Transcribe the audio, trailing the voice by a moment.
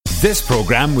This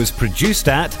programme was produced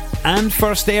at and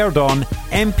first aired on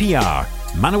MPR,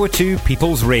 Manawatu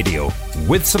People's Radio,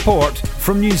 with support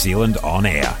from New Zealand On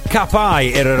Air. Ka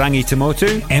pai Irarangi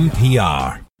Tamotu,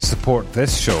 MPR. Support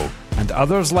this show and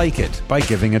others like it by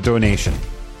giving a donation.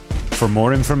 For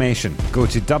more information, go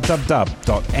to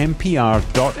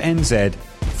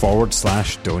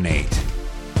www.mpr.nz/donate.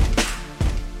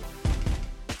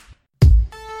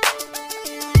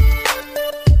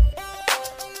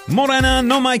 Morena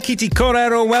no mai kiti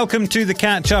korero. Welcome to the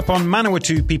Catchup on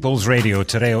Manawatu People's Radio.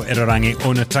 Te reo irarangi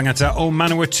o na tangata o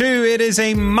Manawatu. It is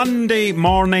a Monday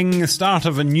morning, the start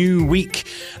of a new week.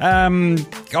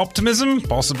 Optimism?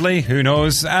 Possibly. Who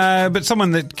knows? But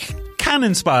someone that can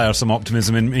inspire some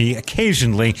optimism in me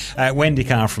occasionally. Wendy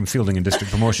Carr from Feilding and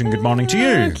District Promotion. Good morning to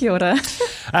you. Kia ora.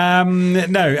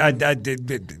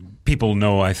 People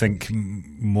know, I think,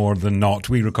 more than not,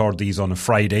 we record these on a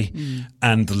Friday,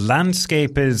 and the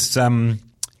landscape is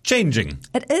changing.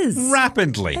 It is.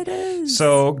 Rapidly. It is.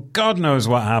 So God knows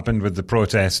what happened with the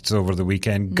protests over the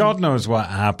weekend. God knows what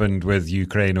happened with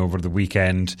Ukraine over the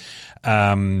weekend.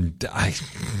 But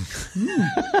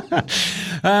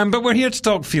we're here to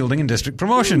talk Feilding and District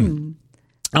Promotion.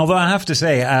 Although I have to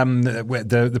say,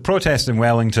 the protest in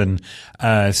Wellington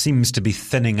seems to be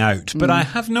thinning out. But I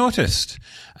have noticed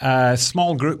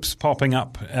small groups popping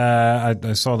up. I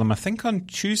saw them, I think, on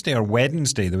Tuesday or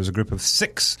Wednesday. There was a group of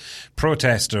 6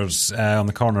 protesters on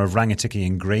the corner of Rangitikei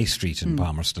and Grey Street in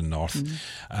Palmerston North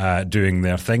doing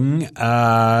their thing.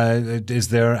 Is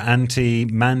there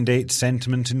anti-mandate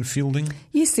sentiment in Feilding?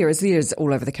 Yes, there is. There is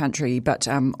all over the country, but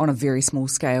on a very small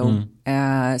scale.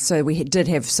 So we did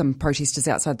have some protesters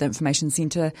outside the information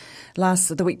centre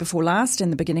the week before last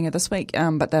and the beginning of this week,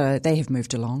 but they have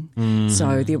moved along.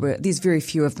 So there's very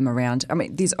few of them around. I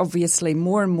mean, there's obviously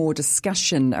more and more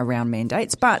discussion around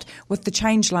mandates, but with the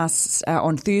change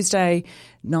on Thursday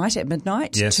night at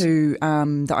midnight to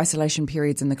the isolation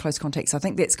periods and the close contacts, I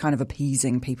think that's kind of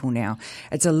appeasing people now.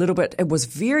 It was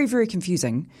very, very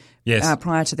confusing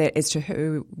prior to that as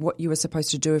to what you were supposed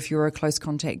to do if you were a close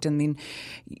contact, and then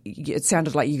it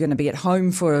sounded like you're going to be at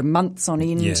home for months on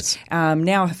end.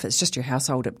 Now, if it's just your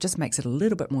household, it just makes it a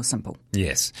little bit more simple.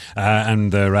 Yes,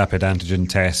 and the rapid antigen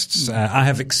tests. I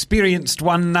have experienced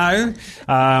one now,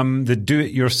 the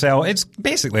do-it-yourself. It's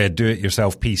basically a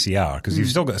do-it-yourself PCR because you've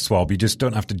still got a swab, you just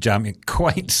don't have to jam it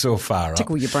quite so far up.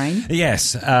 Tickle your brain.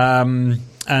 Yes.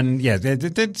 And yeah, they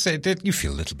did say you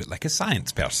feel a little bit like a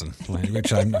science person,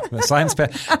 which I'm a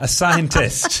scientist.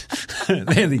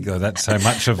 There you go. That's how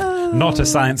much of not a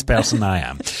science person I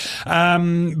am.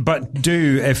 But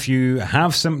if you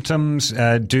have symptoms,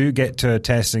 do get to a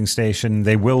testing station.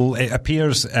 It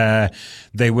appears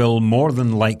they will more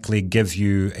than likely give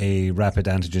you a rapid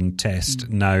antigen test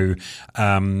now.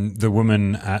 The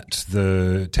woman at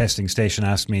the testing station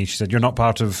asked me, she said, "You're not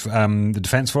part of the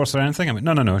Defence Force or anything?" I went,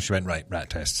 No. She went, "Right,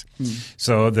 rat tests."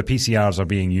 So the PCRs are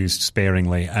being used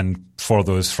sparingly and for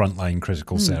those frontline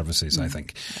critical services, I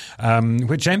think,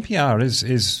 which MPR is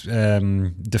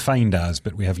defined as,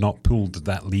 but we have not pulled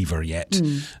that lever yet.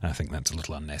 I think that's a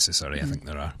little unnecessary. I think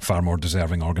there are far more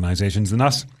deserving organisations than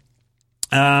us.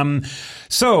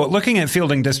 So looking at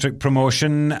Feilding District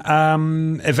Promotion,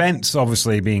 events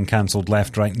obviously being cancelled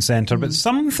left, right and centre, but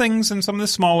some things and some of the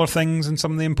smaller things and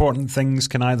some of the important things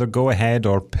can either go ahead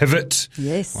or pivot.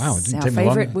 Yes. Wow, it didn't our take me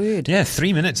long. favourite word. Yeah,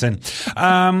 3 minutes in.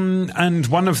 And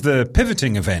one of the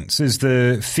pivoting events is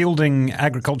the Feilding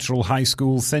Agricultural High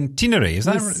School Centenary. Is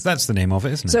that that's the name of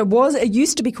it, isn't it? So it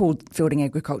used to be called Feilding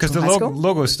Agricultural High School. Because the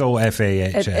logo is still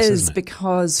FAHS, It is isn't it?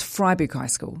 because Freiburg High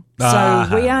School. So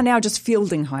we are now just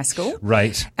Feilding High School.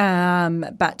 Right.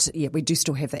 But yeah, we do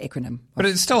still have the acronym. But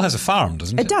it still has a farm,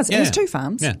 doesn't it? It does. It has 2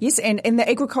 farms. Yeah. Yes, and the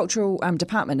agricultural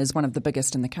department is one of the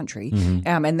biggest in the country.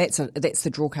 And that's the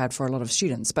draw card for a lot of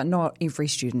students. But not every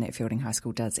student at Feilding High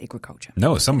School does agriculture.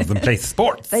 No, some of them play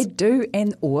sports. They do,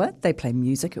 or they play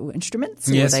musical instruments,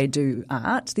 or they do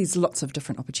art. There's lots of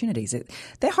different opportunities.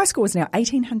 That high school is now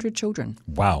 1,800 children.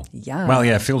 Wow. Yeah. Well,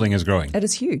 yeah, Feilding is growing. It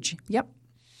is huge. Yep.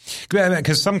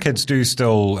 Because some kids do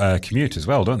still commute as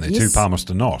well, don't they, to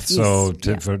Palmerston North?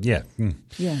 Yes.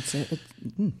 So,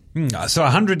 So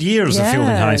 100 years of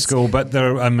Feilding High School, but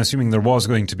I'm assuming there was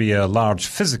going to be a large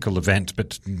physical event,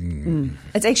 but...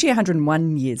 It's actually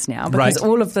 101 years now, because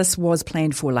all of this was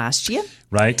planned for last year.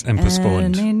 Right, and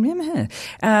postponed.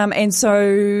 And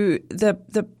so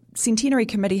the Centenary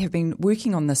Committee have been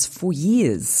working on this for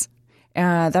years.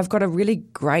 They've got a really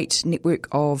great network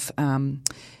of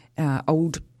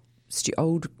old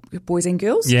boys and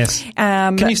girls. Yes.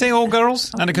 Can you say all girls?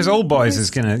 And because old boys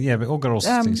is going to, but all girls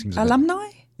seems a bit... Alumni?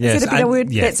 Yes, Is that a better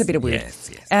word? yes, That's a better word. yes.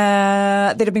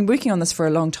 That have been working on this for a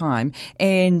long time,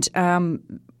 and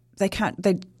they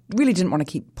really didn't want to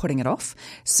keep putting it off.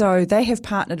 So they have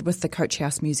partnered with the Coach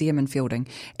House Museum in Feilding,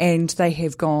 and they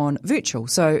have gone virtual.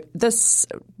 So this,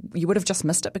 you would have just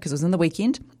missed it because it was in the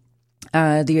weekend.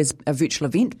 There's a virtual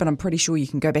event, but I'm pretty sure you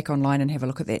can go back online and have a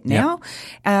look at that now.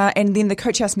 Yep. And then the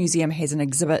Coach House Museum has an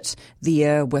exhibit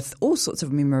there with all sorts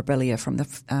of memorabilia from the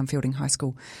Feilding High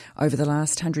School over the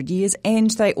last 100 years.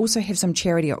 And they also have some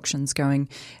charity auctions going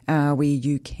where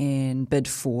you can bid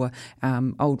for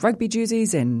old rugby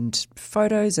jerseys and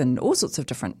photos and all sorts of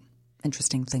different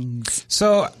interesting things.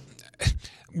 So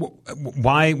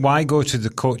why go to the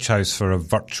Coach House for a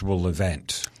virtual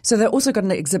event? So they've also got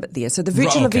an exhibit there. So the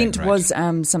virtual event was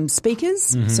some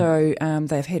speakers. Mm-hmm. So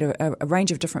they've had a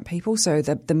range of different people. So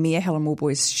the mayor, Helen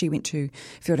Warboys, she went to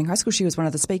Feilding High School. She was one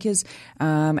of the speakers,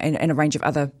 and a range of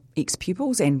other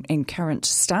ex-pupils and current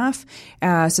staff.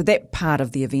 So that part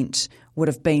of the event would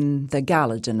have been the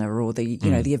gala dinner or the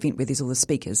the event where there's all the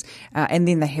speakers. And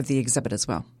then they have the exhibit as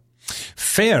well.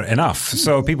 Fair enough.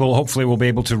 So people hopefully will be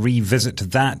able to revisit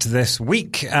that this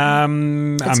week.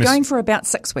 It's going for about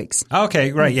 6 weeks.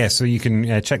 Okay, right, yes. So you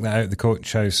can check that out at the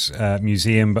Coach House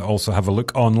Museum, but also have a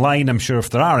look online. I'm sure if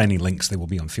there are any links, they will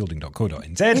be on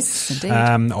feilding.co.nz. Yes,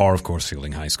 indeed. Or, of course,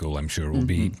 Feilding High School, I'm sure, will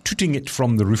be tooting it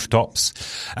from the rooftops.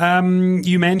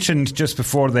 You mentioned just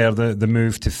before there the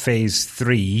move to Phase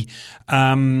 3.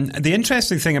 The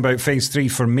interesting thing about Phase 3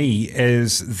 for me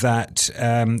is that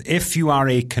if you are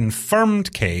a confirmed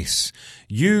case,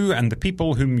 you and the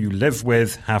people whom you live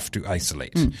with have to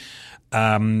isolate.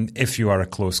 If you are a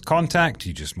close contact,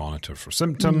 you just monitor for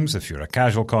symptoms. If you're a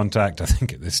casual contact, I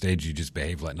think at this stage you just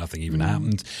behave like nothing even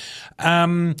happened.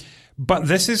 But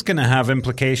this is going to have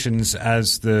implications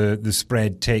as the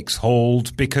spread takes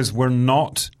hold because we're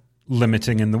not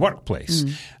limiting in the workplace.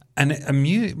 And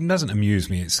it doesn't amuse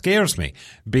me, it scares me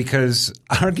because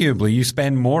arguably you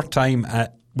spend more time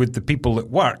with the people at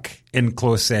work in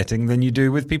close setting than you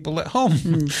do with people at home.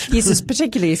 Yes,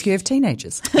 particularly if you have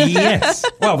teenagers. Yes.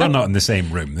 Well, they're not in the same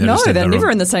room. They're never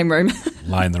in the same room.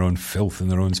 Lie in their own filth in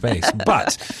their own space.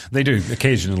 But they do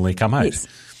occasionally come out. Yes.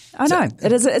 I know.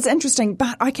 It's interesting,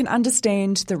 but I can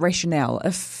understand the rationale.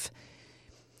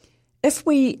 If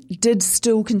we did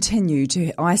still continue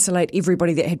to isolate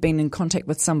everybody that had been in contact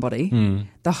with somebody,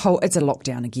 it's a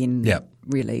lockdown again,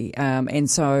 really. And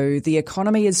so the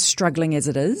economy is struggling as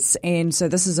it is. And so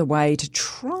this is a way to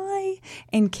try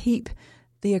and keep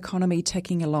the economy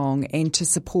ticking along and to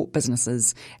support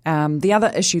businesses. The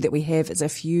other issue that we have is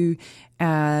if you,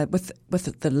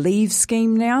 with the leave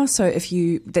scheme now, so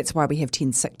that's why we have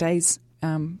 10 sick days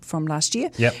from last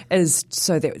year, is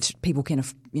so that people can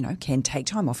take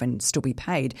time off and still be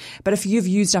paid. But if you've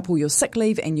used up all your sick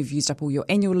leave and you've used up all your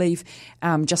annual leave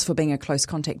just for being a close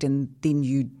contact and then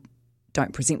you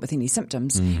don't present with any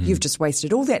symptoms, you've just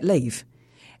wasted all that leave.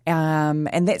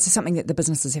 And that's something that the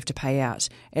businesses have to pay out.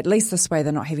 At least this way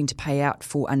they're not having to pay out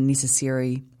for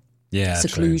unnecessary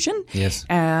seclusion. True. Yes.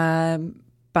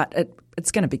 But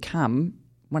it's going to become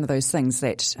one of those things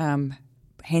that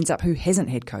hands up who hasn't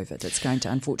had COVID. It's going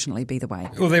to unfortunately be the way.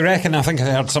 Well, they reckon, I think I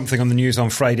heard something on the news on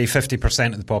Friday,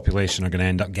 50% of the population are going to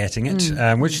end up getting it,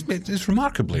 which is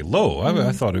remarkably low.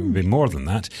 I thought it would be more than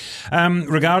that.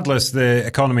 Regardless, the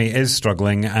economy is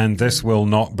struggling and this will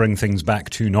not bring things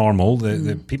back to normal.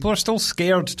 The people are still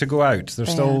scared to go out. They're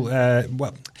still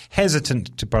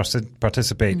hesitant to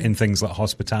participate in things like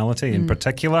hospitality in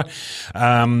particular.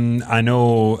 I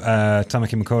know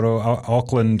Tamaki Makaurau,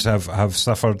 Auckland have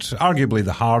suffered arguably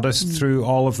the hardest through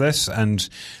all of this, and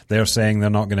they're saying they're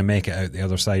not going to make it out the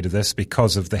other side of this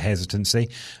because of the hesitancy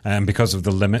and because of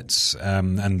the limits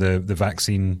and the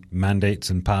vaccine mandates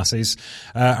and passes.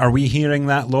 Are we hearing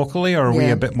that locally, or are we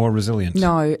a bit more resilient?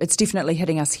 No, it's definitely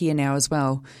hitting us here now as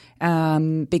well,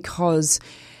 because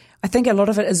I think a lot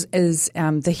of it is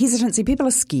the hesitancy. People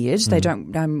are scared. They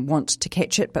don't want to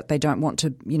catch it, but they don't want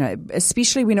to,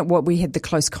 especially when we had the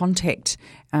close contact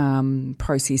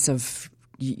process of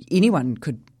anyone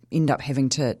could end up having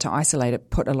to isolate. It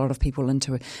put a lot of people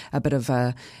into a bit of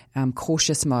a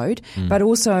cautious mode. But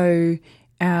also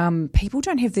people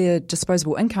don't have the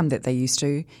disposable income that they used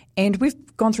to. And we've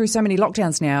gone through so many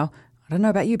lockdowns now. I don't know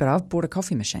about you, but I've bought a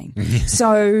coffee machine.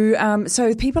 So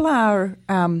people are...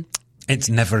 It's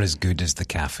never as good as the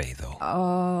cafe, though.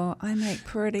 Oh, I make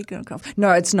pretty good coffee.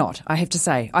 No, it's not, I have to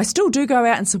say. I still do go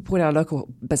out and support our local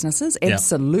businesses,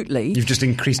 absolutely. You've just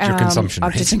increased your consumption rate.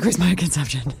 I've just increased my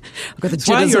consumption. I've got the jitters.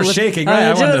 Why you're shaking?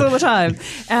 Jitters all the time.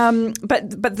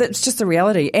 But that's just the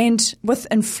reality. And with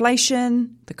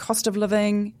inflation, the cost of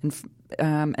living,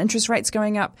 interest rates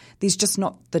going up, there's just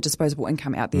not the disposable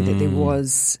income out there that there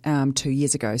was 2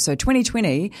 years ago. So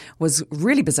 2020 was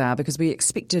really bizarre because we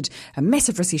expected a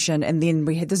massive recession and then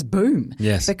we had this boom.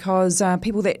 Yes. Because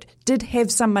people that did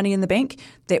have some money in the bank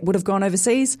that would have gone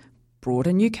overseas brought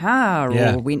a new car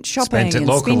or went shopping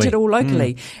spent it all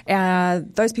locally.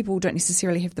 Those people don't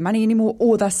necessarily have the money anymore,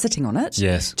 or they're sitting on it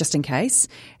just in case.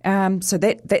 So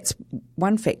that's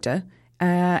one factor.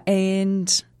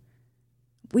 And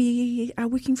we are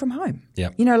working from home.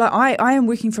 Yep. You know, like I am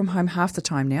working from home half the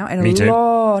time now, and a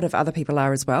lot of other people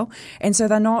are as well. And so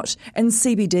they're not in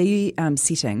CBD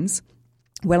settings.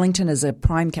 Wellington is a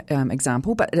prime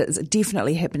example, but it is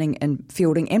definitely happening in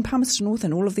Feilding and Palmerston North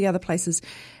and all of the other places.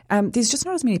 There's just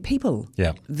not as many people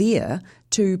there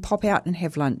to pop out and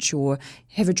have lunch or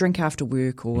have a drink after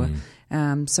work. Or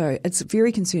so it's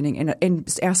very concerning,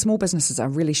 and our small businesses are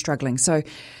really struggling. So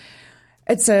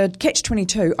it's a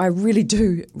catch-22. I really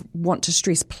do want to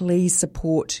stress, please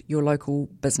support your local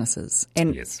businesses.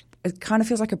 And it kind of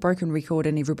feels like a broken record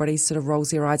and everybody sort of rolls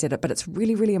their eyes at it, but it's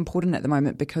really, really important at the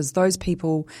moment because those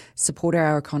people support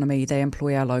our economy, they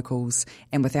employ our locals,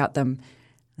 and without them,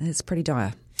 it's pretty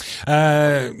dire.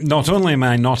 Not only am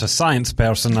I not a science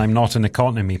person, I'm not an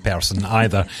economy person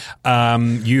either.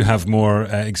 You have more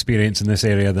experience in this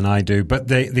area than I do, but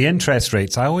the interest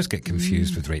rates, I always get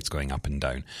confused with rates going up and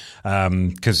down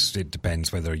because it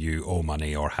depends whether you owe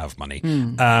money or have money.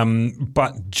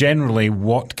 But generally,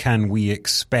 what can we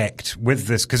expect with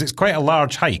this? Because it's quite a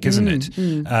large hike, isn't it,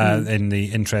 in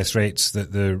the interest rates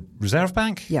that the Reserve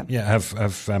Bank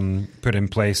have put in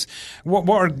place. What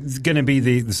are going to be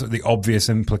the sort of the obvious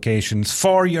implications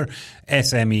for your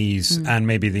SMEs and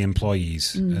maybe the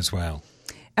employees as well?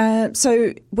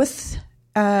 So with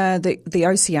the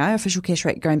OCR, official cash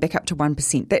rate, going back up to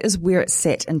 1%, that is where it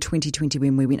sat in 2020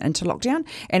 when we went into lockdown,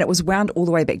 and it was wound all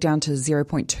the way back down to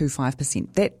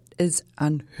 0.25%. That is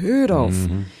unheard of.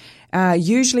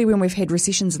 Usually when we've had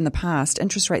recessions in the past,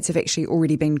 interest rates have actually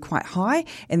already been quite high,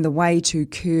 and the way to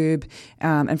curb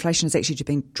inflation is actually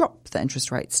to drop the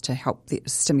interest rates to help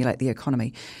stimulate the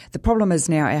economy. The problem is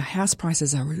now our house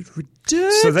prices are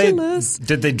ridiculous. So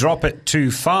did they drop it too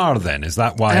far then? Is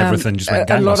that why everything just went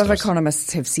gangbusters? A lot of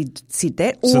economists have said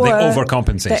that. So they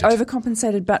overcompensated. They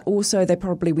overcompensated, but also they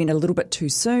probably went a little bit too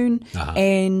soon,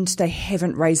 and they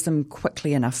haven't raised them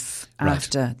quickly enough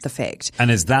after the fact.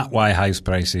 And is that why house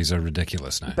prices are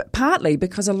ridiculous now? But partly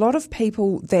because a lot of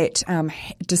people that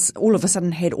just all of a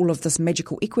sudden had all of this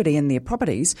magical equity in their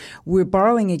properties were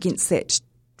borrowing against that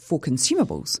for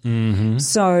consumables.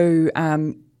 So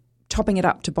topping it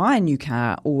up to buy a new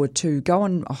car or to go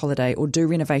on a holiday or do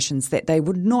renovations that they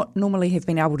would not normally have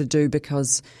been able to do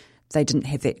because they didn't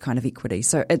have that kind of equity.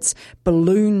 So it's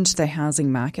ballooned the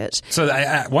housing market. So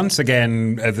once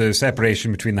again, the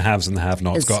separation between the haves and the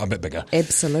have-nots got a bit bigger.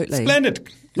 Absolutely. Splendid.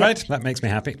 Right, that makes me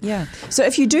happy. Yeah. So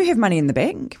if you do have money in the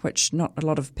bank, which not a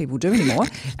lot of people do anymore,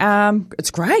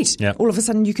 it's great. Yep. All of a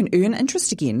sudden you can earn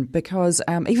interest again because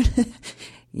even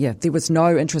there was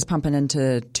no interest pumping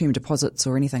into term deposits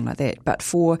or anything like that. But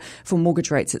for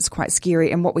mortgage rates, it's quite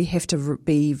scary. And what we have to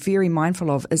be very mindful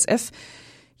of is if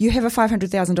you have a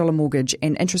 $500,000 mortgage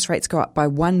and interest rates go up by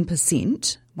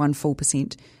 1%, 1 full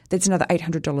percent, that's another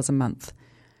 $800 a month.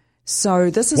 So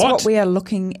this is what we are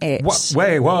looking at.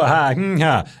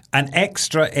 An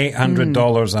extra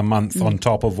 $800 a month on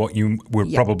top of what you were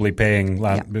probably paying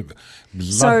last.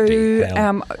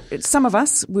 So some of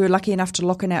us were lucky enough to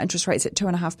lock in our interest rates at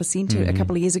 2.5% a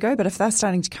couple of years ago. But if they're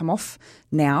starting to come off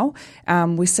now,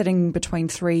 we're sitting between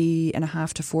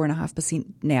 3.5% to 4.5%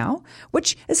 now,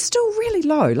 which is still really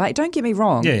low. Like, don't get me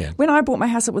wrong. When I bought my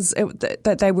house,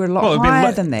 they were a lot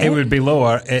higher than that. It would be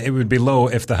lower. It would be low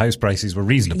if the house prices were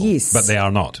reasonable. Yes, but they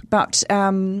are not. But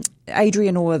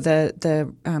Adrian Orr,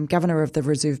 the governor of the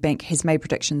Reserve Bank, has made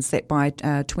predictions that by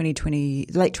late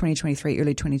 2023,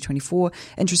 early 2024,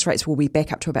 interest rates will be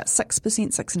back up to about 6%,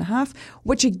 6.5%,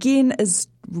 which again is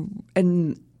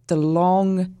in the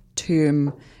long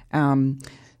term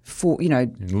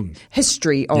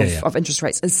history of interest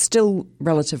rates is still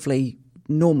relatively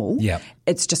normal.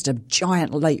 It's just a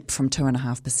giant leap from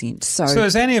 2.5%. So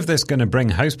is any of this going to bring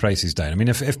house prices down? I mean,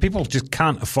 if people just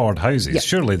can't afford houses,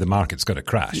 surely the market's got to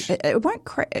crash. It won't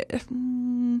crash.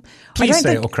 Please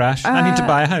say it'll crash. I need to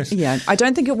buy a house. I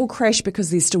don't think it will crash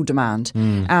because there's still demand,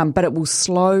 but it will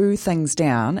slow things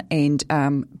down, and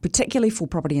particularly for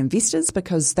property investors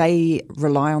because they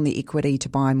rely on the equity to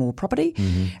buy more property.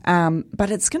 But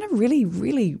it's going to really,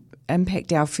 really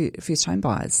impact our first home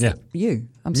buyers.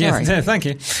 I'm sorry. Thank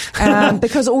you.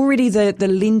 Because already the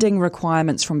lending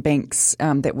requirements from banks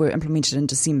that were implemented in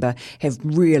December have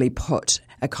really put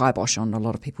a kibosh on a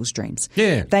lot of people's dreams.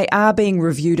 Yeah. They are being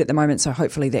reviewed at the moment, so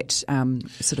hopefully that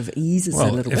sort of eases a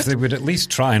little bit. If they would at least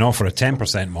try and offer a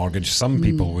 10% mortgage, some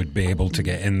people would be able to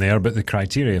get in there, but the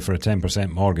criteria for a 10%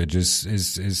 mortgage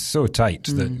is so tight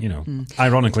that,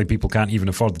 ironically, people can't even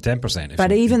afford the 10%.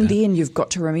 But even then, you've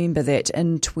got to remember that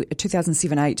in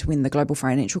 2007-8, when the global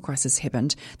financial crisis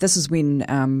happened, this is when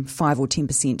 5 or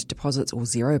 10% deposits or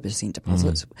 0%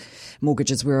 deposits,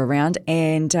 mortgages were around.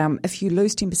 And if you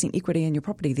lose 10% equity in your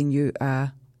property, then you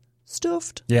are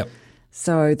stuffed. Yep.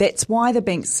 So that's why the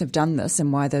banks have done this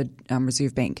and why the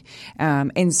Reserve Bank.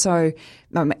 And so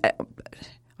I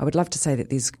would love to say that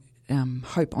there's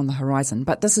hope on the horizon,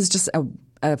 but this is just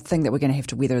a thing that we're going to have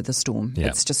to weather the storm. Yep.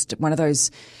 It's just one of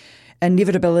those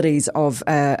inevitabilities of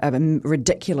a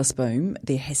ridiculous boom.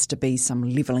 There has to be some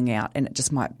levelling out, and it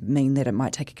just might mean that it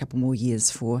might take a couple more years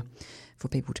for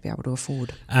people to be able to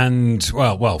afford. And,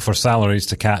 well, for salaries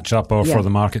to catch up or for the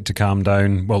market to calm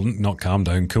down, well, not calm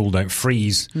down, cool down,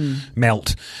 freeze,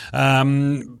 melt.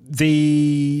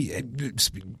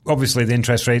 Obviously the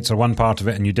interest rates are one part of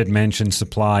it, and you did mention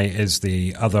supply is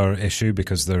the other issue,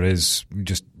 because there is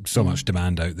just so much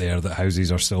demand out there that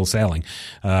houses are still selling,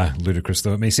 ludicrous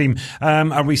though it may seem.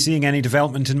 Are we seeing any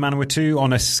development in Manawatu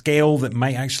on a scale that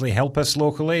might actually help us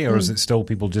locally, or is it still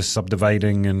people just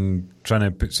subdividing and trying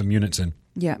to put some units in?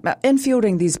 Yeah, in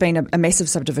Feilding there's been a massive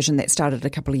subdivision that started a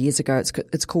couple of years ago.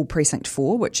 It's called Precinct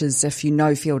 4, which is, if you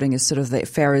know, Feilding is sort of the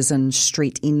Farrazin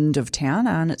street end of town,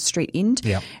 Arnott Street end.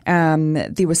 Yeah.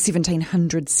 There were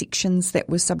 1,700 sections that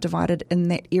were subdivided in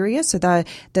that area, so the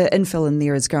infill in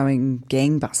there is going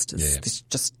gangbusters. Yeah. There's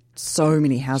just so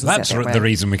many houses out that way. That's the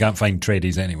reason we can't find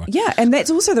tradies anywhere. Yeah, and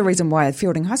that's also the reason why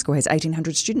Feilding High School has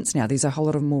 1,800 students now. There's a whole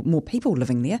lot of more people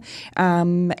living there.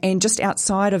 And just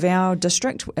outside of our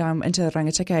district, into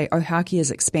Rangitikei,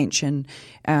 Ohakia's expansion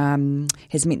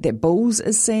has meant that Bulls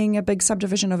is seeing a big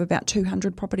subdivision of about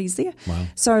 200 properties there. Wow.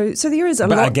 So there is a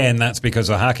lot. But again, that's because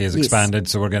Ohaki has expanded,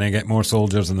 so we're going to get more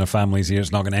soldiers and their families here.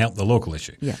 It's not going to help the local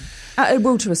issue. Yeah, it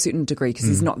will to a certain degree, because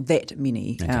there's not that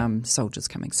many soldiers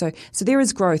coming. So there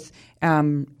is growth.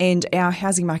 And our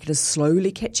housing market is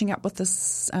slowly catching up with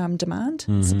this demand.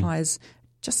 Supply is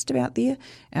just about there.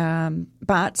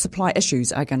 But supply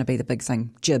issues are going to be the big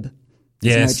thing. Jib.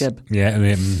 There's no jib.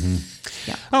 Yeah.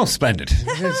 Yeah. Oh, splendid.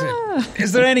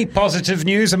 Is there any positive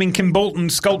news? I mean, Kimbolton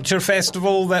Sculpture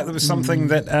Festival, that was something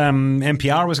that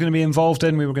NPR was going to be involved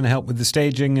in. We were going to help with the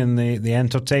staging and the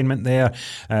entertainment there.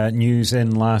 News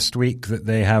in last week that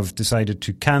they have decided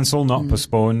to cancel, not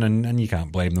postpone, and you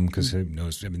can't blame them, because who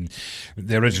knows? I mean,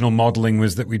 the original modelling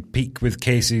was that we'd peak with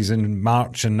cases in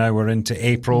March, and now we're into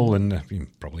April, and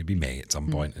probably be May at some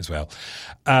point as well.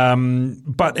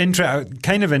 But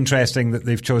kind of interesting that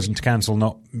they've chosen to cancel,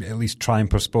 not at least try and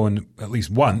postpone at least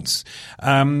once,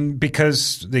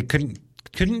 because they couldn't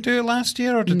do it last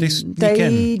year, or did they sneak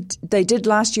in? They did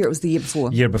last year. It was the year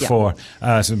before.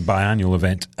 It's a biannual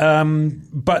event.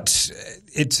 But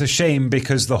it's a shame,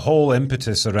 because the whole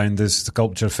impetus around this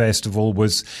sculpture festival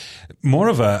was more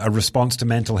of a response to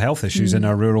mental health issues in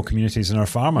our rural communities and our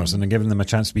farmers, and giving them a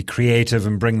chance to be creative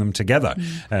and bring them together.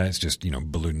 It's just,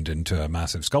 ballooned into a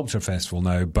massive sculpture festival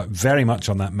now, but very much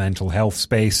on that mental health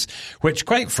space, which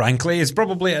quite frankly is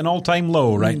probably at an all-time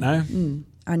low right now.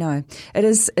 I know.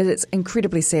 It's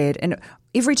incredibly sad. And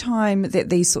every time that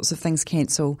these sorts of things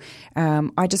cancel,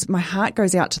 my heart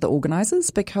goes out to the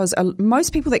organisers, because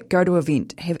most people that go to an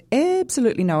event have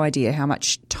absolutely no idea how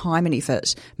much time and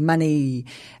effort, money,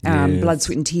 blood,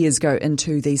 sweat and tears go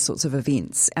into these sorts of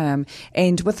events.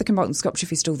 And with the Kimbolton Sculpture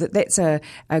Festival, that's a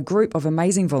group of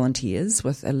amazing volunteers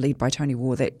with a lead by Tony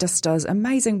Waugh that just does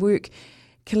amazing work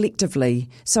collectively.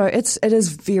 So it is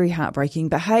very heartbreaking,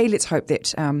 but hey, let's hope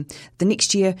that the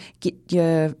next year get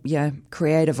your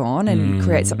creative on and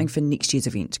create something for next year's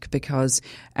event, because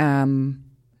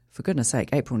for goodness sake,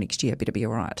 April next year better be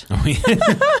all right.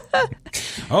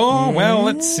 Well,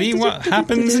 let's see what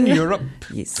happens in Europe.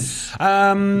 Yes.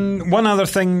 One other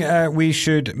thing we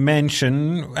should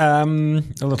mention, a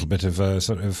little bit of a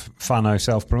sort of whānau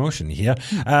self-promotion here.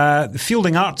 The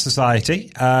Feilding Art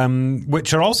Society,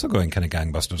 which are also going kind of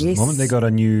gangbusters at the moment. They got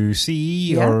a new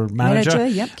CE or manager.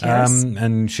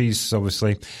 And she's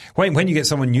obviously, when you get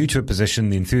someone new to a position,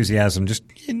 the enthusiasm just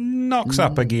knocks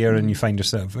up a gear, and you find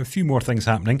yourself a few more things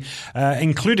happening,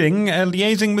 including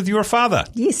liaising with your father.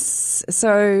 Yes.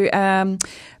 So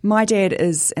my dad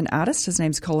is an artist. His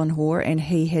name's Colin Hoare, and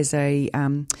he has a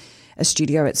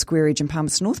studio at Square Edge in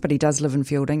Palmerston North, but he does live in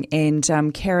Feilding. And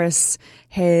Karis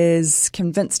has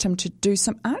convinced him to do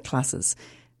some art classes,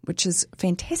 which is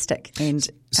fantastic. And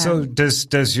So does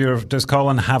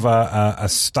Colin have a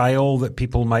style that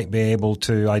people might be able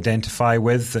to identify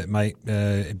with that might,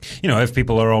 if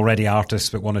people are already artists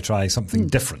but want to try something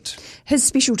different? His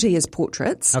specialty is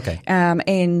portraits. Okay.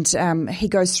 And he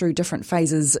goes through different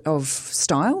phases of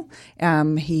style.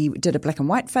 He did a black and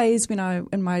white phase when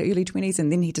in my early 20s,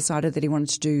 and then he decided that he wanted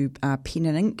to do pen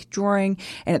and ink drawing,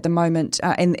 and at the moment,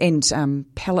 and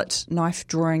palette knife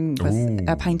drawing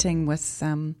with painting with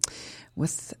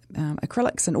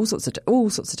acrylics and all sorts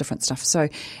of different stuff. So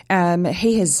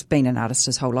he has been an artist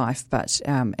his whole life, but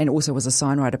and also was a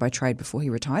signwriter by trade before he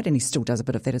retired, and he still does a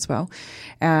bit of that as well.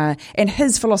 And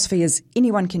his philosophy is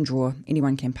anyone can draw,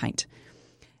 anyone can paint.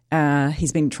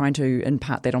 He's been trying to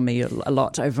impart that on me a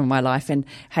lot over my life. And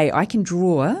hey, I can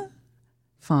draw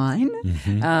fine,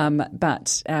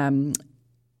 but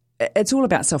it's all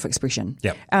about self-expression.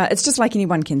 Yep. It's just like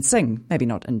anyone can sing, maybe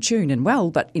not in tune and well,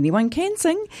 but anyone can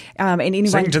sing. And anyone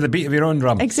sing to the beat of your own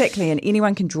drum. Exactly, and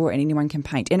anyone can draw and anyone can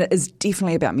paint. And it is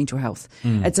definitely about mental health.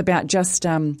 It's about just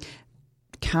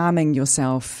calming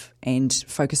yourself and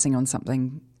focusing on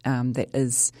something that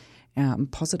is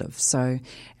positive. So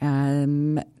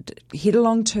head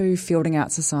along to Feilding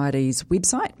Art Society's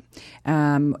website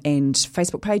and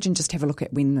Facebook page and just have a look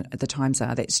at when the times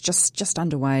are. That's just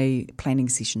underway planning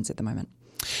sessions at the moment.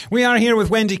 We are here with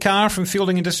Wendy Carr from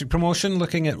Feilding and District Promotion,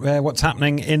 looking at what's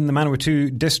happening in the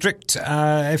Manawatu district.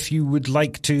 If you would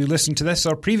like to listen to this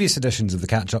or previous editions of the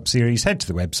Catchup series, head to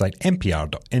the website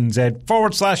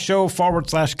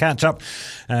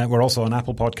npr.nz/show/catchup. We're also on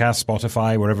Apple Podcasts,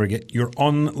 Spotify, wherever you get your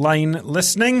online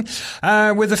listening.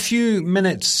 With a few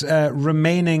minutes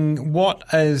remaining, what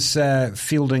is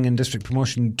Feilding and District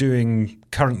Promotion doing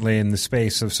currently in the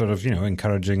space of sort of,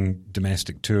 encouraging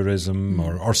domestic tourism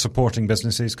or supporting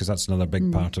businesses? Because that's another big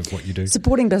part of what you do.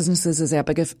 Supporting businesses is our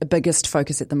biggest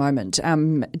focus at the moment.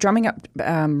 Drumming up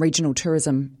regional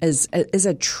tourism is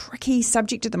a tricky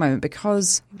subject at the moment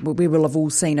because we will have all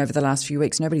seen over the last few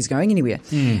weeks nobody's going anywhere.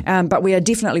 But we are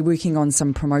definitely working on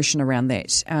some promotion around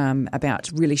that, about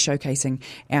really showcasing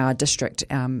our district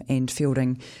and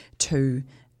Feilding to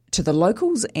the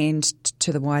locals and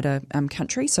to the wider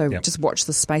country. So just watch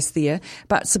the space there.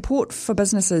 But support for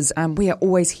businesses, we are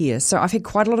always here. So I've had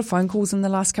quite a lot of phone calls in the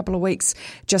last couple of weeks,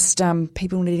 just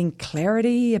people needing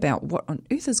clarity about what on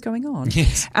earth is going on,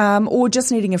 or just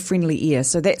needing a friendly ear.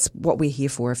 So that's what we're here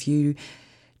for. If you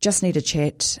just need a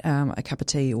chat, a cup of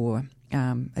tea or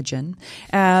a gin,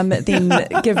 then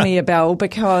give me a bell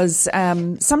because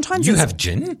sometimes you have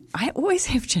gin. I always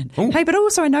have gin. Ooh. Hey, but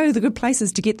also I know the good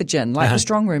places to get the gin, like the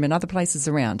Strong Room and other places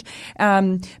around.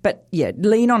 But yeah,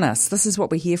 lean on us. This is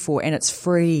what we're here for, and it's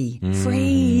free.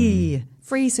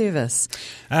 Free service.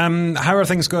 How are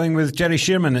things going with Jerry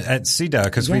Shearman at CEDA?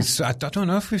 Because I don't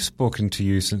know if we've spoken to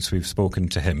you since we've spoken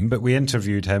to him, but we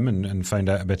interviewed him and found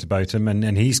out a bit about him,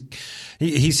 and he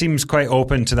seems quite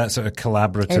open to that sort of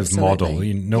collaborative model.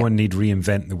 No one need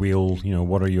reinvent the wheel.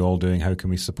 What are you all doing? How can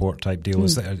we support type deal?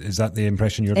 Is that the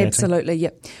impression you're getting? Absolutely.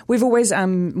 Yep. We've always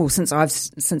since I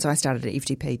started at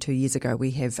FDP 2 years ago,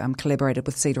 we have collaborated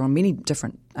with CEDA on many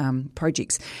different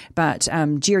projects. But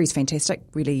Jerry's fantastic.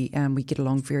 Really, we get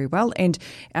along very well, and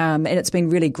it's been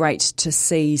really great to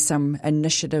see some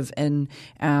initiative in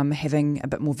having a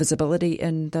bit more visibility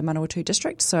in the Manawatu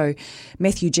district. So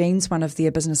Matthew Jeans, one of their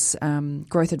business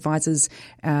growth advisors,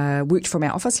 worked from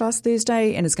our office last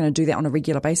Thursday and is going to do that on a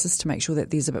regular basis to make sure that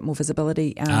there's a bit more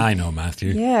visibility. I know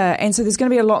Matthew. Yeah, and so there's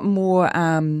going to be a lot more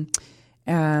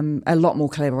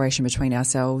collaboration between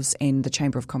ourselves and the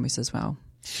Chamber of Commerce as well.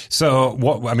 So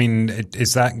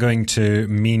is that going to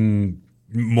mean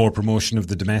more promotion of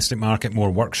the domestic market,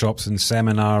 more workshops and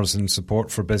seminars and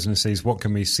support for businesses? What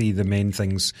can we see the main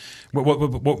things?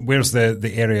 Where's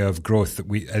the area of growth that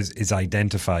is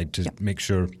identified to make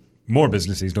sure more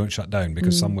businesses don't shut down?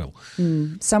 Because some will.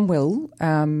 Some will,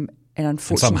 and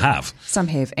unfortunately, some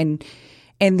have. And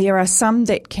there are some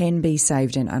that can be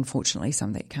saved, and unfortunately,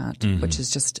 some that can't, which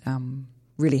is just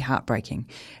really heartbreaking.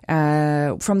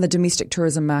 From the domestic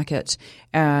tourism market,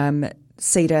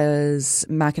 CEDA's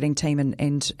marketing team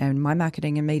and my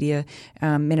marketing and media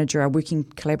manager are working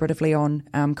collaboratively on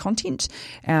content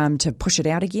to push it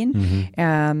out again.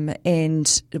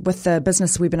 And with the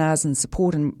business webinars and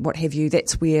support and what have you,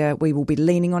 that's where we will be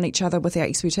leaning on each other with our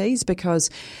expertise, because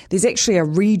there's actually a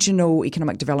regional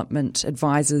economic development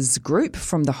advisors group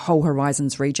from the whole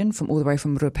Horizons region, from all the way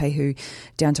from Ruapehu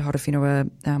down to Horowhenua,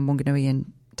 Wanganui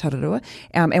and Tararua.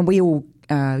 And we all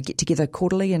get together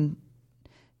quarterly and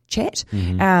chat,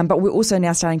 but we're also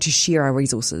now starting to share our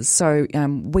resources. So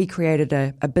we created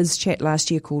a biz chat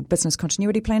last year called Business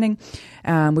Continuity Planning.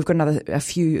 We've got a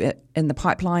few in the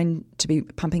pipeline to be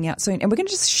pumping out soon, and we're going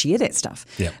to just share that stuff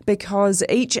because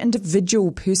each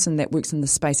individual person that works in the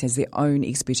space has their own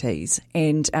expertise,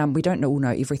 and we don't all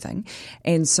know everything.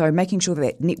 And so making sure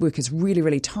that network is really,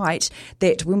 really tight,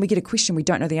 that when we get a question we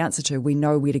don't know the answer to, we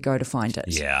know where to go to find it.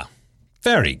 Yeah.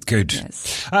 Very good.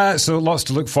 Yes. So lots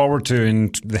to look forward to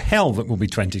in the hell that will be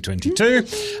 2022.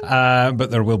 But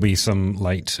there will be some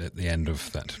light at the end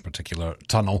of that particular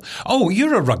tunnel. Oh,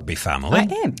 you're a rugby family. I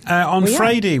am. On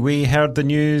Friday, we heard the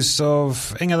news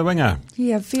of Inga the Winger.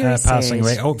 Yeah, very passing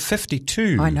sad. away. Oh,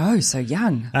 52. I know, so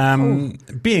young.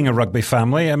 Being a rugby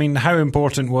family, I mean, how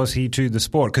important was he to the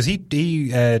sport? Because he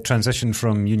transitioned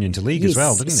from union to league as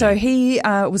well, didn't he? So he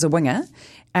was a winger.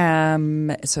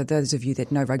 So those of you that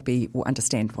know rugby will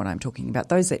understand what I'm talking about.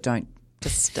 Those that don't,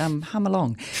 just hum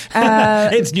along.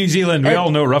 It's New Zealand. We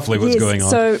all know roughly what's going on.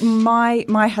 So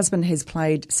my husband has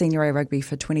played senior A rugby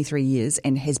for 23 years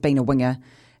and has been a winger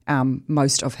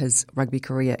most of his rugby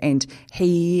career, and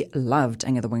he loved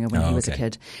Inga the Winger when he was a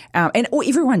kid, and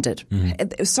everyone did.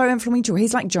 It was so influential.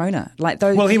 He's like Jonah, like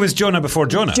those. Well, he was Jonah before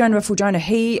Jonah. Jonah before Jonah.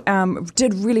 He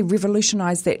did really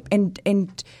revolutionise that,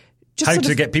 and just how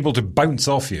to get people to bounce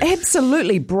off you.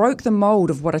 Absolutely broke the mould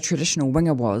of what a traditional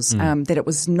winger was, that it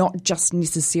was not just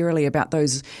necessarily about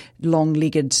those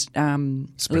long-legged,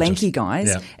 lanky guys.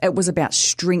 Yeah. It was about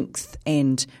strength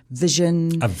and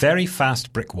vision. A very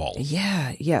fast brick wall.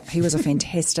 Yeah. He was a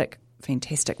fantastic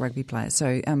rugby player.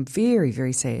 So very,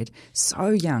 very sad. So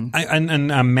young.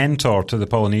 And a mentor to the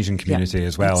Polynesian community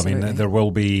as well. Absolutely. I mean, there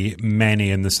will be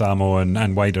many in the Samoan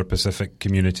and wider Pacific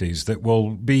communities that will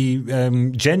be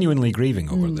genuinely grieving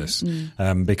over this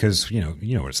because, you know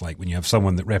what it's like when you have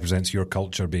someone that represents your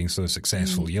culture being so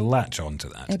successful, you latch on to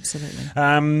that.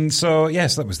 Absolutely. So,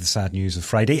 yes, that was the sad news of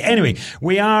Friday. Anyway,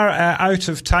 we are out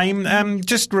of time.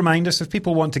 Just remind us, if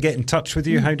people want to get in touch with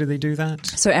you, how do they do that?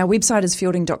 So our website is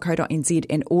feilding.co.nz,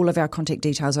 and all of our contact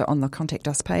details are on the Contact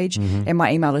Us page. And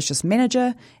my email is just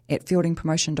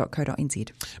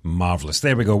manager@feildingpromotion.co.nz. Marvellous.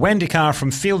 There we go. Wendy Carr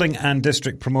from Feilding and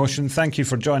District Promotion. Thank you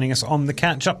for joining us on the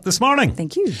Catchup this morning.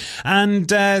 Thank you. And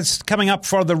coming up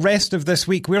for the rest of this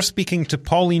week, we're speaking to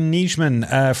Pauline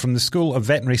Niesman from the School of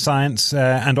Veterinary Science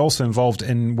and also involved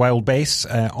in Wild Base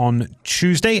on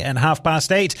Tuesday at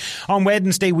 8:30. On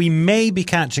Wednesday, we may be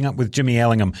catching up with Jimmy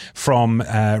Ellingham from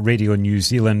Radio New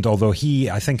Zealand, although he,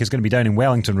 I think, is going to be down in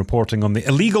Wellington reporting on the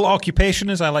illegal occupation,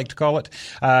 as I like to call it.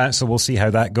 So we'll see how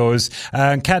that goes.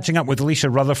 Catching up with Alicia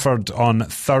Rutherford on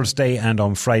Thursday, and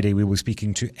on Friday we will be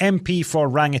speaking to MP for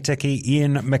Rangitikei,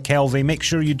 Ian McKelvey. Make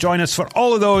sure you join us for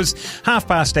all of those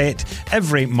 8:30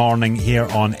 every morning here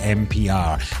on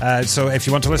MPR. So if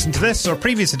you want to listen to this or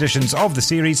previous editions of the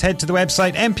series, head to the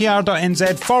website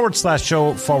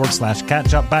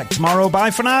mpr.nz/show/catch-up. Back tomorrow.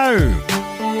 Bye for now.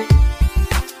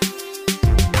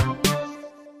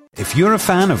 If you're a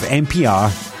fan of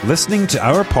NPR, listening to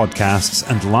our podcasts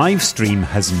and live stream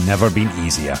has never been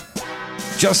easier.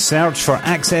 Just search for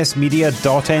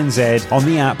accessmedia.nz on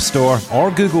the App Store or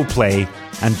Google Play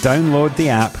and download the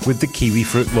app with the kiwi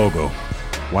fruit logo.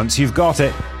 Once you've got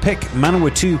it, pick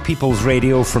Manawatu People's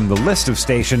Radio from the list of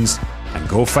stations and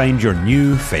go find your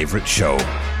new favourite show.